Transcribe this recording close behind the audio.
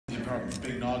heard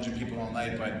big knowledge of people all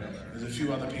night, but there's a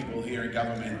few other people here in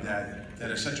government that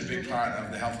are such a big part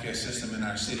of the healthcare system in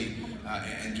our city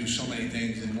and do so many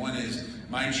things. And one is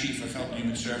my Chief of Health and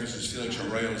Human Services, Felix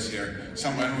Arroyo, is here. I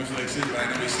don't know if Felix is, but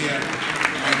I know he's here.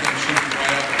 My name is Chief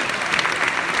Arroyo.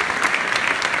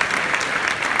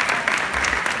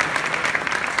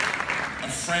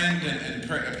 Friend and a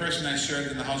person I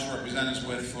served in the House of Representatives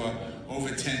with for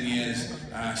over 10 years,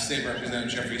 State Representative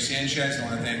Jeffrey Sanchez. I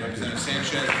want to thank Representative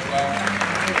Sanchez as well.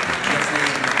 Jeffrey,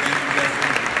 thank you, Jeffrey.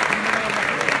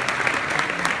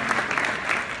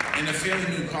 And a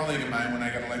fairly new colleague of mine, when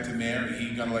I got elected mayor, he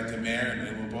got elected mayor,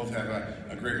 and we both have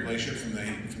a great relationship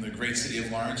from the great city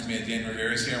of Lawrence. Mayor Dan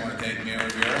Rivera is here. I want to thank Mayor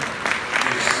Rivera.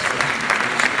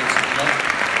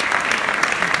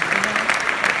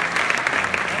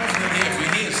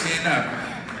 Stand up,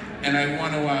 and I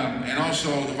want to, and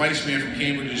also the Vice Mayor from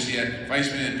Cambridge is here.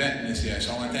 Vice Mayor Benton is here,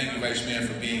 so I want to thank you, Vice Mayor,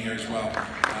 for being here as well from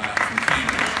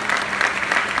Cambridge.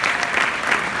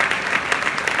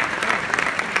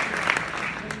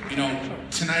 You know,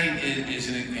 tonight is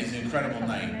an incredible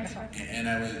night, and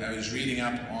I was reading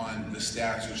up on the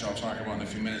stats, which I'll talk about in a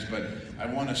few minutes. But I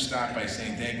want to start by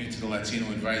saying thank you to the Latino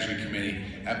Advisory Committee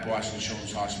at Boston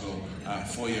Children's Hospital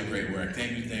for your great work.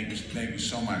 Thank you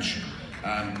so much.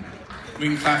 We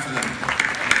can clap for them.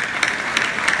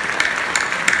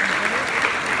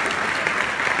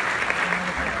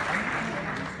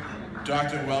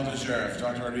 Dr.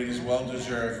 Rodriguez,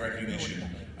 well-deserved recognition.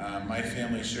 My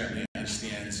family certainly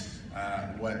understands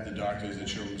what the doctors at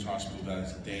Children's Hospital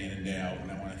does day in and day out, and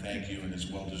I want to thank you, and it's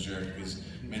well-deserved because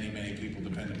many people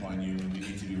depend upon you, and you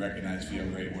need to be recognized for your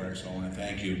great work, so I want to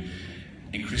thank you.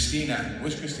 And Christina,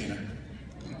 where's Christina?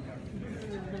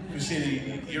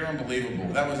 Christina, you're unbelievable.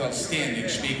 That was outstanding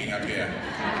speaking up here.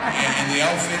 And the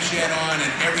outfit she had on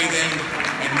and everything,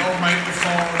 and no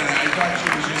microphone, and I thought she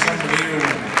was just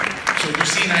unbelievable. So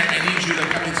Christina, I need you to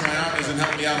come into my office and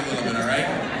help me out a little bit, all right?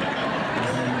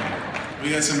 We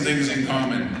got some things in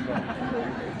common.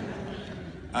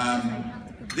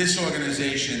 This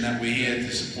organization that we're here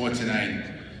to support tonight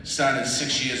started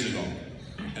 6 years ago,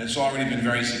 and it's already been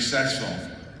very successful.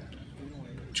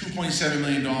 $2.7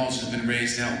 million has been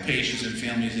raised to help patients and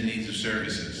families in need of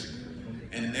services.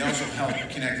 And they also help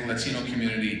connect the Latino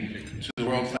community to the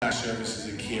world-class services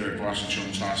and care at Boston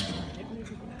Children's Hospital.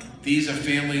 These are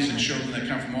families and children that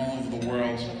come from all over the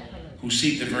world who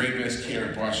seek the very best care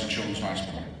at Boston Children's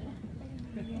Hospital.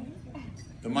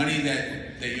 The money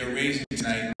that you're raising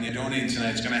tonight and you're donating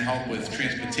tonight is going to help with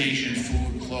transportation,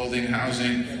 food, clothing,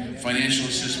 housing, financial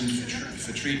assistance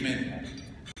for treatment,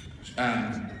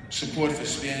 support for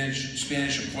Spanish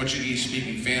and Portuguese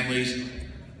speaking families,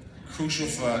 crucial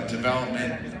for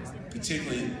development,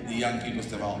 particularly the young people's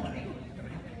development.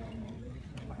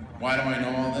 Why do I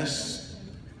know all this?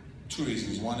 Two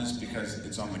reasons. One is because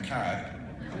it's on the card.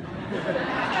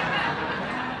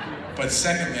 But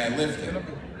secondly, I lived it.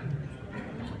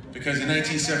 Because in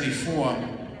 1974,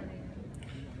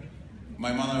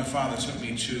 my mother and father took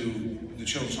me to the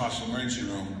Children's Hospital emergency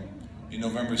room in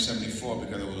November of '74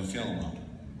 because I wasn't feeling well.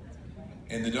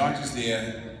 And the doctors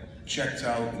there checked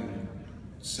out and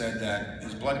said that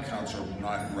his blood counts are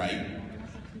not right.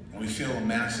 And we feel a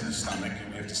mass in his stomach,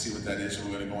 and we have to see what that is, so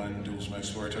we're going to go in and do some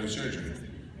exploratory surgery.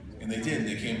 And they did.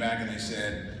 They came back and they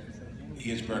said, he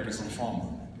has Burkitt's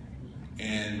lymphoma.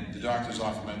 And the doctors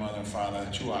offered my mother and father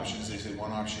two options. They said,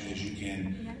 one option is you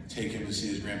can take him to see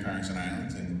his grandparents in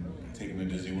Ireland and take him to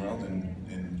Disney World and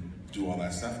do all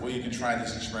that stuff. Or you can try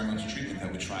this experimental treatment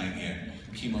that we're trying here,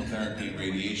 chemotherapy,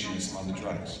 radiation, and some other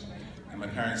drugs. And my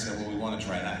parents said, well, we want to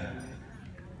try that.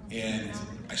 And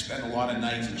I spent a lot of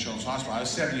nights in Children's Hospital. I was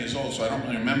 7 years old, so I don't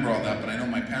really remember all that, but I know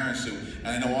my parents do. And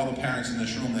I know all the parents in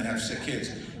this room that have sick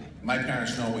kids. My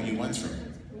parents know what you went through.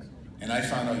 And I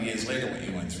found out years later what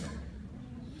you went through.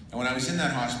 And when I was in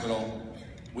that hospital,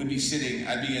 we'd be sitting,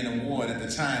 I'd be in a ward at the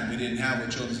time. We didn't have what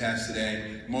Children's has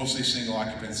today, mostly single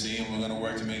occupancy, and we're going to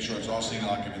work to make sure it's all single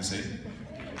occupancy. We're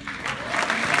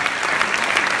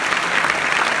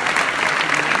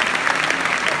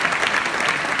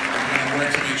going to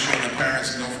work to make sure the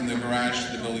parents can go from the garage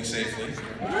to the building safely. And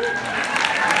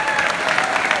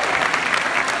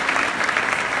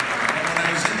when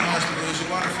I was in the hospital, there was a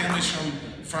lot of families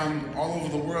from all over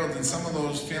the world, and some of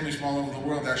those families from all over the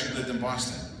world actually lived in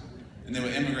Boston. And they were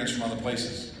immigrants from other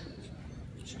places.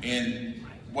 And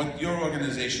what your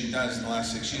organization does in the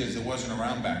last 6 years, it wasn't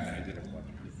around back then.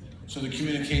 So the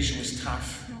communication was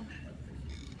tough.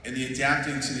 And the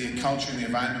adapting to the culture and the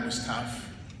environment was tough.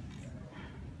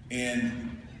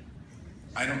 And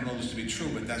I don't know this to be true,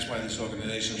 but that's why this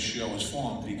organization show was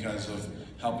formed, because of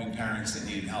helping parents that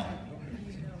needed help,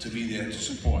 to be there to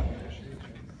support.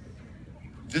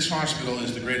 This hospital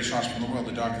is the greatest hospital in the world.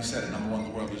 The doctor said it, #1 in the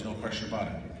world. There's no question about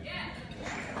it.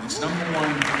 And it's #1.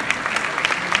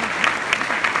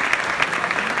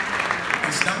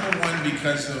 It's #1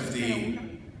 because of the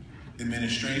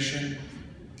administration.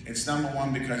 It's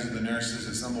 #1 because of the nurses.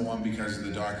 It's #1 because of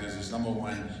the doctors. It's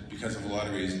 #1 because of a lot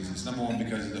of reasons. It's #1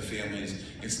 because of the families.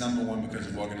 It's #1 because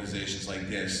of organizations like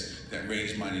this that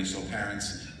raise money so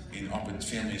parents and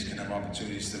families can have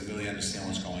opportunities to really understand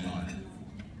what's going on.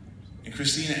 And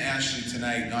Christina asked you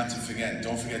tonight not to forget,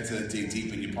 don't forget to dig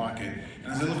deep in your pocket.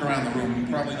 And as I look around the room,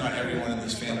 probably not everyone in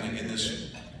this family, in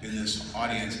this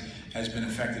audience, has been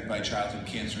affected by childhood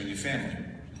cancer in your family.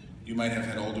 You might have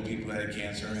had older people that had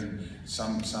cancer, and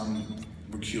some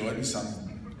were cured, and some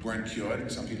weren't cured,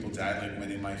 and some people died, like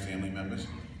many of my family members,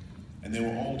 and they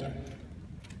were older.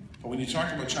 But when you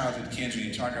talk about childhood cancer,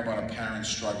 you talk about a parent's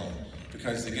struggle,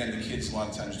 because again, the kids a lot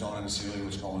of times don't understand really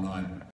what's going on.